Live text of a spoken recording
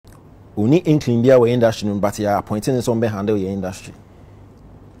Only inkling be our industry, but you are appointing some handle your industry.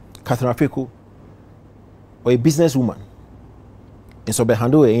 Catherine Africo, or a businesswoman, and so be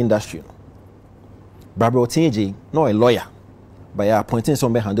handle your industry. Barbara Otinje, no a lawyer, but you are appointing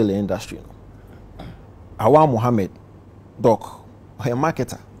some handle your industry. Awa Mohammed, doc, or a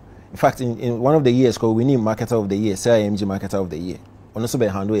marketer. In fact, in one of the years, called we need marketer of the year, CIMG marketer of the year. On also be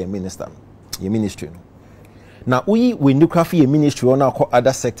handle your minister, your ministry. Now we do craft a ministry on our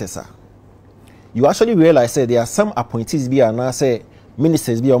other sectors. You actually realize that there are some appointees be and now say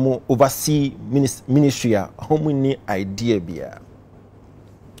ministers be oversee ministry. How many idea be?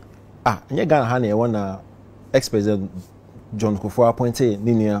 And you Ghana Hane one ex-president John Akuffo appointed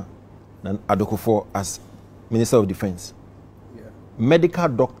Ninia and Addo Akuffo as Minister of Defense. Yeah. Medical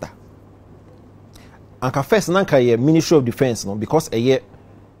doctor. And first nanka ye Ministry of Defense no because a year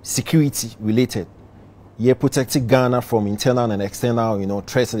security related. Ye protecting Ghana from internal and external,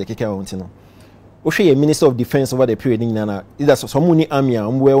 threats and the keke on no. Oshe ye Minister of Defense over the period in Ghana. Either someone army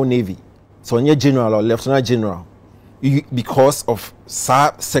and well navy. So on general or lieutenant general. Because of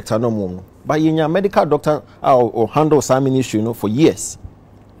sector no more. But ye medical doctor or handle some ministry for years.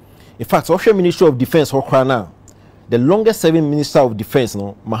 In fact, Oshe Ministry of Defense now, the longest serving Minister of Defense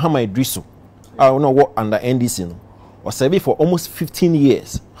Mahama Idrisu. I don't know what under NDC or serving for almost 15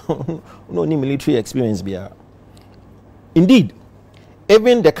 years. No any military experience be. Indeed,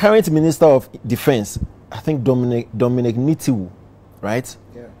 even the current Minister of Defense, I think Dominic Nitiwu, right?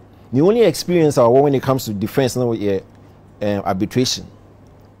 Yeah. The only experience when it comes to defense now arbitration.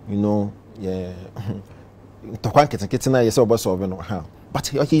 Yeah. But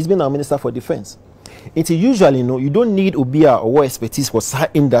he's been our Minister for Defense. It's usually you don't need Obia or expertise for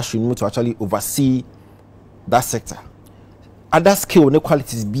side industry to actually oversee that sector. Other skill no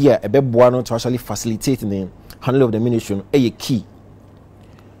qualities be a bebuano to actually facilitate the handle of the ministry a key.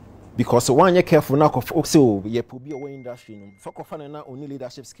 Because one you careful now of also ye be away industry so na only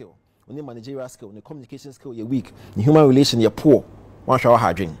leadership skill, only managerial skill, only communication skill you're weak, the human relation you're poor, one shower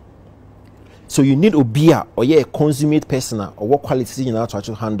harding. So you need Obia or ye a consummate person or what qualities you know to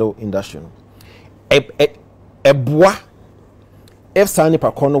actually handle industry. A bois if Sani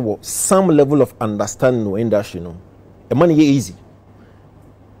Pakono some level of understanding of industry, the money is easy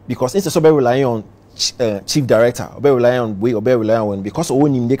because instead of relying on chief director, or relying on way, or relying on because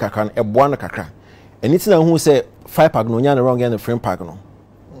own him they can a buana kakra. And it's not who say 5 pack no yan wrong and a frame pack no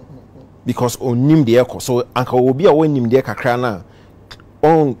because on him the echo. So Uncle will be a win him there kakra na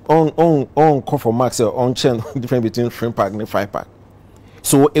on call for max or on chain difference between frame pack and 5 pack.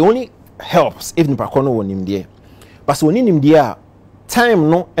 So it only helps if the Pakono won him there. But so when him there, time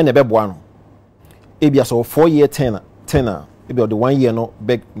no and a bebuano. Maybe so 4-year tenor, maybe the 1 year no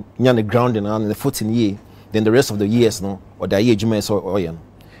beg near the ground and the 14 year, then the rest of the years no, or the year Jumes or yen.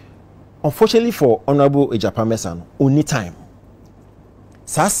 Unfortunately for Honorable Ejapa Mesan, only time.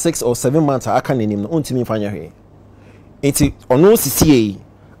 So 6 or 7 months I can't name no team in Fanya. It's on no CCA.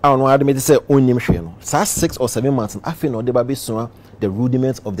 I don't know how to make it say only him. So 6 or 7 months, I feel no deba be so the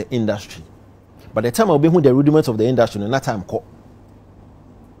rudiments of the industry. By the time I'll be the rudiments of the industry, and that time call.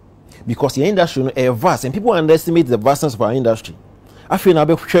 Because the industry is vast and people underestimate the vastness of our industry. I feel now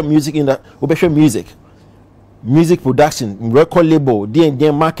music production, record label,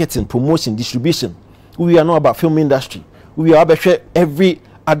 D&D marketing, promotion, distribution. We are not about film industry. We are about every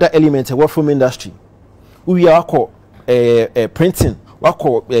other element of what film industry. We are called printing,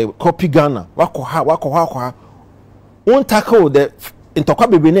 copy Ghana, won't tackle the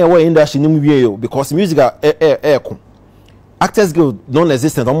industry because music are Actors Guild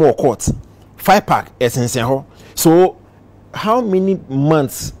non-existent or more courts. 5 pack essential. So how many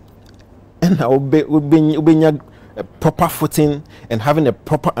months and I will be a proper footing and having a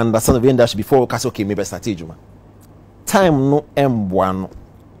proper understanding of the industry before okay maybe start time no M1.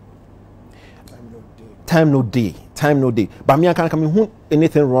 Time no day. But me I can't come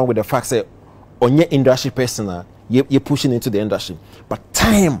anything wrong with the fact that on your industry person you're pushing into the industry. But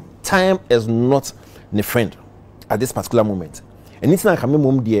time is not the friend at this particular moment. And it's not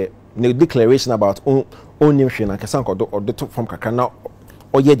coming the declaration about own nation and Kasanko or the top from Kakana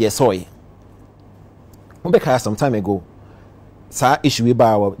or yet soy. Some time ago, sir issue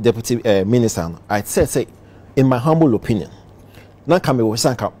by our deputy minister. I said, say, in my humble opinion, now coming with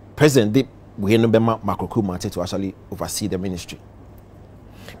Sanka, President we no bema Makroku to actually oversee the ministry.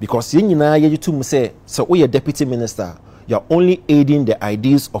 Because you two say, so we are deputy minister, you're only aiding the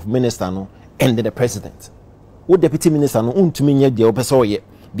ideas of minister no, and the president. What deputy minister no untuminya the opesoye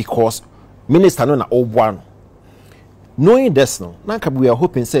because minister no na one. Knowing this no, we are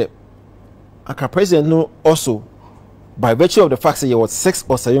hoping say aka president no also by virtue of the fact that you was 6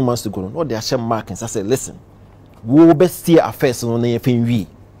 or 7 months to go, no, they are sharing markings. I said, listen, we will best steer affairs on anything we.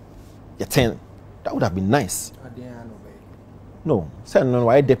 Your 10. That would have been nice. No, say no,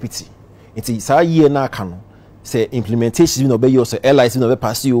 why deputy? It's a year now can say implementation no obey you, say allies no obey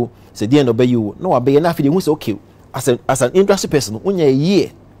pass you, say the end obey you. No, obey enough. They won't say okay. As an industry person, only a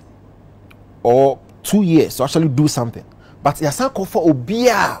year or 2 years to actually do something. But you can't for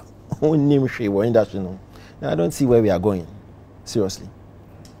obia on name or industry. No, I don't see where we are going. Seriously.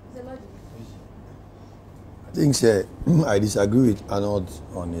 I think I disagree with Arnold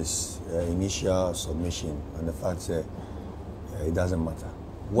on his initial submission and the fact that it doesn't matter.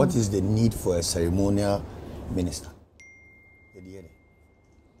 What is the need for a ceremonial minister?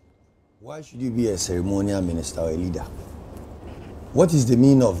 Why should you be a ceremonial minister or a leader? What is the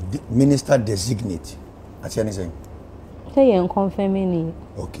meaning of minister designate? Anything?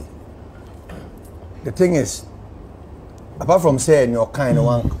 Okay. The thing is, apart from saying your kind of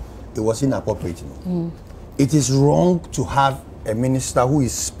one, it was inappropriate. It is wrong to have a minister who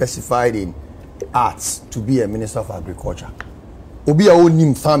is specified in arts to be a minister of agriculture. Obi a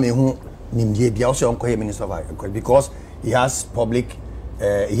nim farming who nim die bia also a minister of agriculture because he has public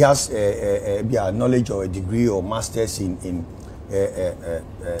he has a knowledge or a degree or masters in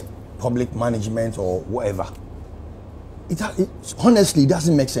public management or whatever. It honestly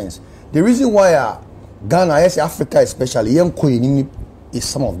doesn't make sense. The reason why Ghana, I say Africa especially, is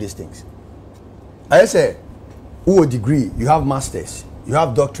some of these things. I say, who a degree, you have masters, you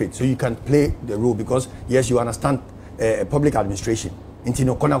have doctorate, so you can play the role because yes, you understand public administration.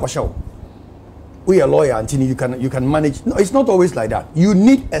 We are a lawyer until you can manage. No, it's not always like that. You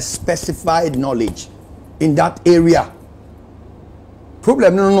need a specified knowledge in that area.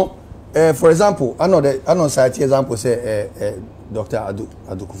 Problem no. For example, I know society example say Dr.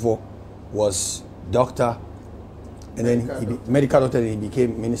 Akuffo was doctor, and then medical doctor, and he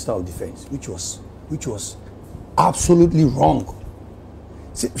became Minister of Defense, which was absolutely wrong.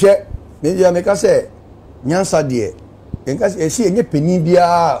 See, maybe I make us say, nyansa die. Enka see enye peni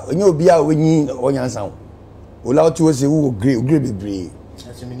bia, enye obi a wenyi onyansa. Ola otu se wo grade bebre.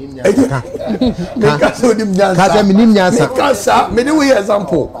 Because of them nyansa. Me dey we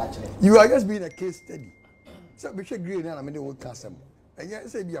example. You are just being a case study. So be grade na me dey wo kasam. Enye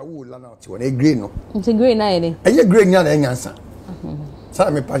say bia wo la na oti won e grade no. Nti grade na ye. Enye grade na nyansa. Sa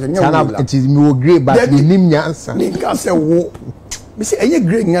me pa nya wo la. It is me wo grade but me nim nyansa. Me ka say wo. Me say enye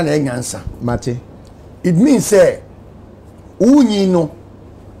grade na nyansa. Mate. It means say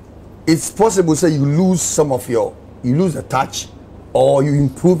it's possible say you lose a touch or you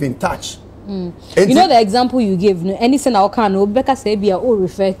improve in touch. You know the example you gave, anything I can Becca say be all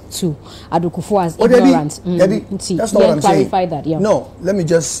refer to Akuffo as ignorant. That's not what I'm saying. Clarify that, yeah. No, let me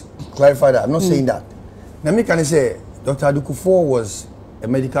just clarify that. I'm not saying that. Now me can say Dr. Akuffo was a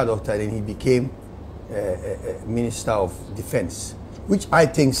medical doctor and he became a Minister of Defense, which I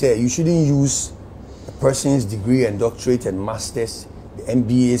think say you shouldn't use a person's degree and doctorate and masters, the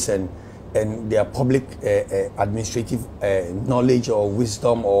MBAs and their public administrative knowledge or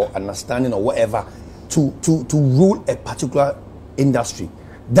wisdom or understanding or whatever to rule a particular industry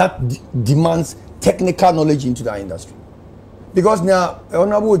that demands technical knowledge into that industry. Because now,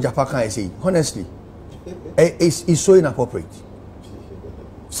 Honorable Japaka is saying, honestly, it's so inappropriate.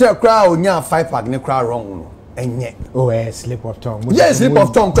 Say a crowd on your 5-pack, no crowd wrong. And yet, slip of tongue. Yes, slip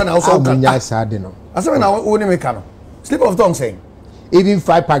of tongue can also come. I said, now, slip of tongue saying. Even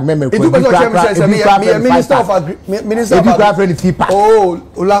 5-pack memory. If you minister of minister of oh,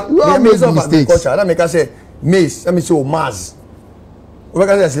 minister of agriculture. That make us say maize. Let me say Maz. What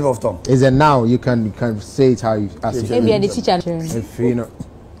can I say slip of tongue? Is it now? You can say it how you ask it. Maybe the teacher. If you know.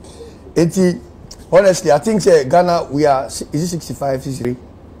 Honestly, I think Ghana we are. Is it 65, 63?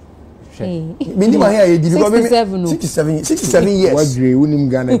 Minimum here 67 years. What grade?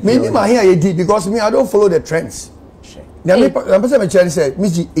 Minimum here because me I don't follow the trends. Now, it's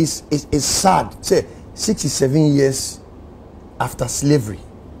sad. Say 67 years after slavery,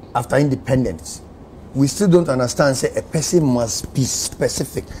 after independence, we still don't understand. Say a person must be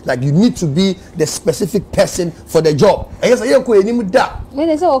specific. Like you need to be the specific person for the job. I guess I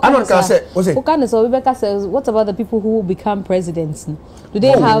what about the people who become presidents? Do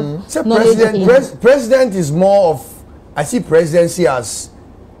they have knowledge? President is more of. I see presidency as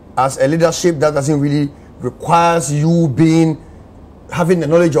a leadership that doesn't really requires you having the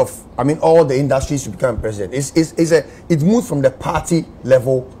knowledge of all the industries to become president. It moves from the party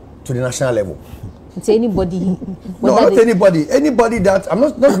level to the national level. It's anybody. No, not anybody. Anybody that I'm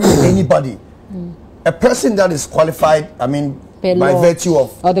not really anybody. A person that is qualified. By virtue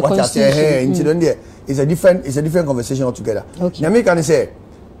of what I say here, it's a different conversation altogether. Okay. Now, can say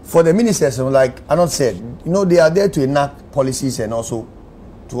for the ministers, like Arnold said, you know, they are there to enact policies and also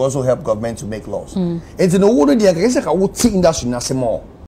to help government to make laws. And in the world, the industry in Asamoah.